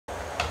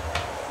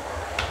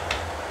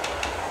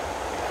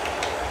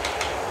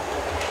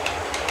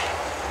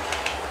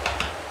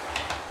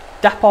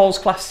Dapol's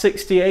Class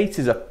 68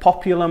 is a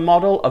popular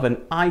model of an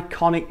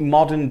iconic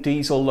modern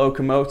diesel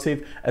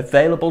locomotive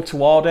available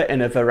to order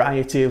in a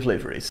variety of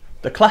liveries.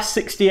 The Class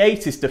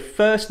 68 is the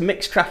first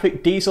mixed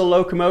traffic diesel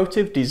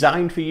locomotive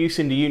designed for use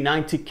in the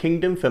United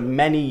Kingdom for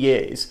many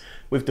years,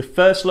 with the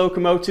first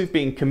locomotive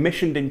being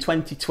commissioned in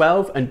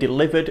 2012 and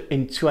delivered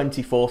in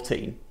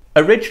 2014.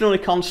 Originally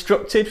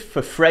constructed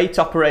for freight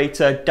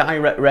operator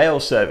direct rail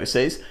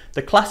services,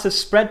 the class has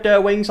spread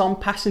their wings on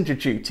passenger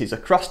duties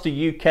across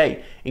the UK,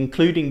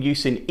 including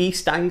use in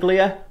East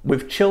Anglia,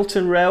 with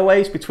Chiltern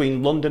Railways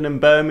between London and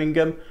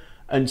Birmingham,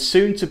 and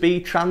soon to be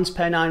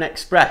Transpennine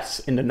Express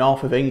in the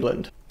north of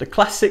England. The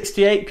Class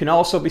 68 can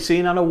also be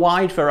seen on a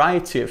wide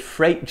variety of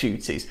freight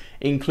duties,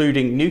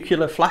 including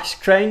nuclear flash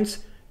trains,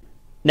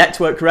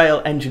 network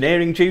rail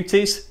engineering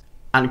duties,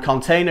 and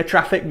container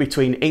traffic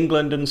between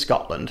England and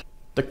Scotland.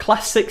 The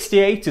Class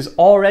 68 has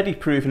already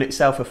proven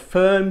itself a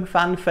firm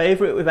fan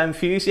favourite with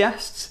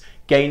enthusiasts,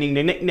 gaining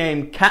the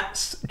nickname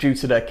Cats due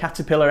to their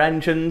Caterpillar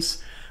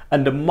engines,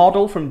 and the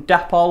model from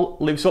Dapol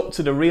lives up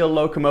to the real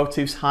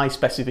locomotive's high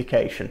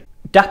specification.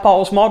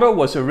 Dapol's model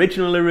was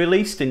originally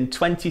released in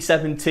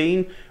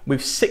 2017,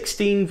 with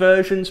 16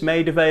 versions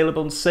made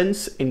available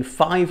since in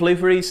 5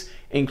 liveries,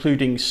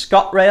 including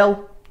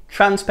ScotRail,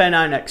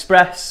 Transpennine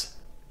Express,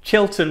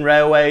 Chiltern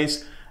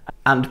Railways,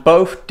 and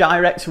both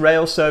direct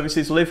rail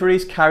services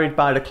liveries carried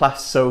by the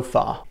class so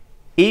far.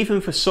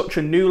 Even for such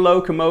a new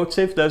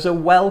locomotive, there's a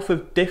wealth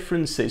of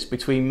differences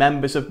between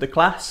members of the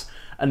class,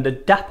 and the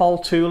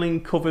Dapol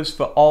tooling covers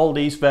for all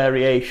these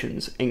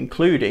variations,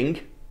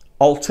 including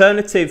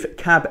alternative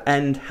cab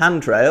end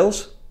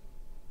handrails,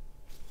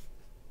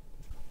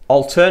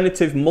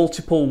 alternative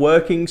multiple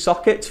working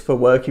sockets for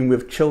working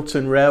with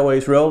Chiltern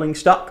Railways rolling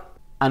stock,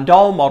 and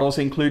all models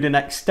include an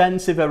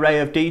extensive array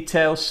of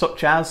details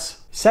such as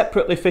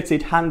separately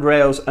fitted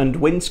handrails and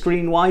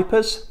windscreen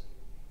wipers,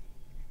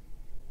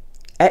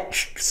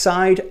 etched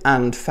side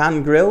and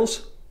fan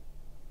grills,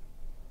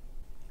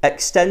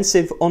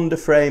 extensive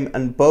underframe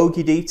and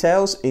bogie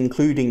details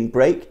including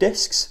brake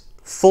discs,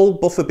 full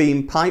buffer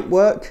beam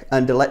pipework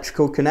and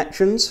electrical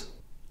connections,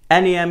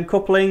 NEM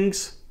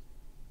couplings,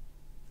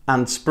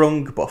 and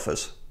sprung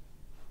buffers.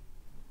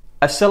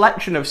 A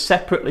selection of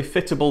separately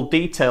fittable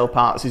detail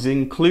parts is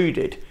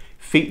included,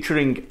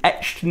 featuring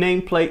etched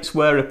nameplates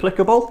where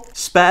applicable,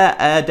 spare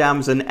air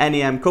dams and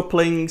NEM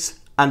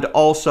couplings, and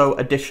also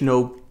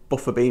additional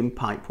buffer beam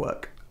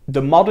pipework.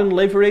 The modern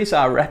liveries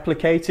are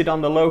replicated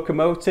on the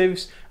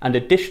locomotives, and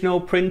additional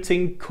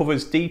printing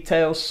covers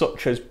details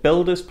such as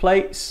builders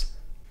plates,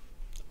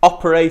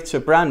 operator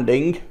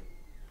branding,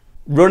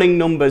 running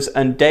numbers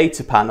and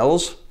data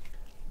panels,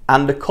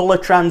 and the colour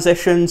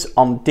transitions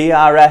on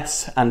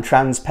DRS and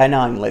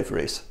Transpennine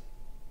liveries.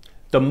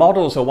 The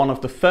models are one of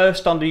the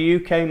first on the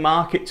UK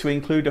market to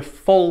include a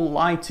full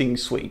lighting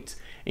suite,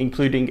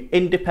 including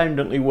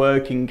independently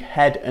working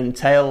head and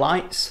tail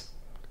lights,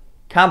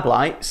 cab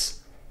lights,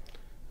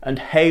 and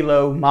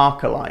halo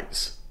marker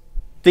lights.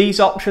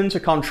 These options are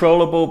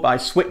controllable by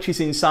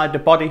switches inside the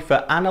body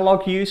for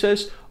analogue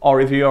users,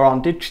 or if you're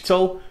on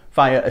digital,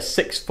 via a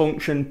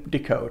 6-function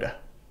decoder.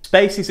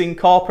 Space is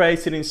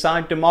incorporated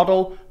inside the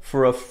model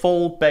for a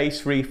full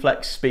bass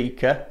reflex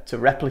speaker to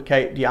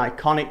replicate the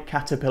iconic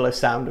Caterpillar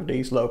sound of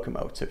these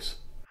locomotives.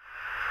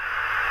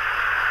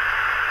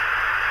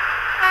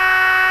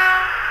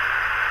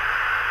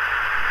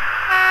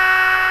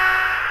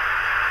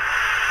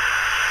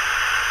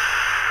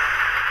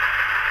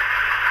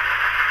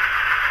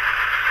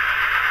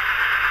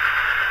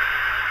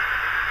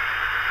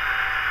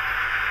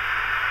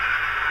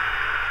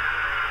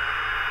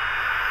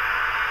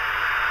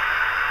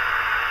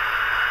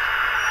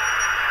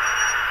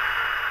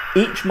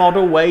 Each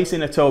model weighs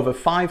in at over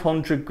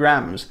 500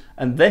 grams,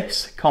 and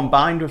this,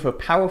 combined with a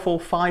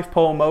powerful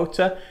 5-pole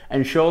motor,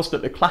 ensures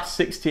that the Class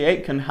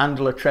 68 can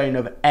handle a train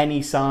of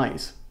any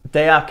size.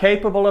 They are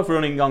capable of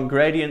running on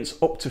gradients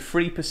up to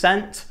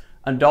 3%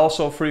 and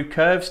also through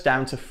curves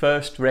down to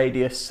first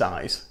radius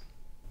size.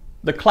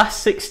 The Class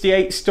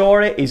 68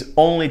 story is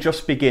only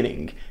just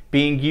beginning,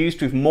 being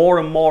used with more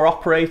and more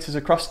operators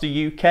across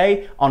the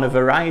UK on a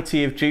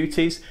variety of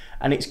duties,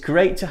 and it's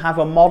great to have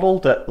a model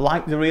that,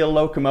 like the real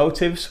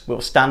locomotives,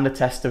 will stand the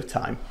test of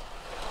time.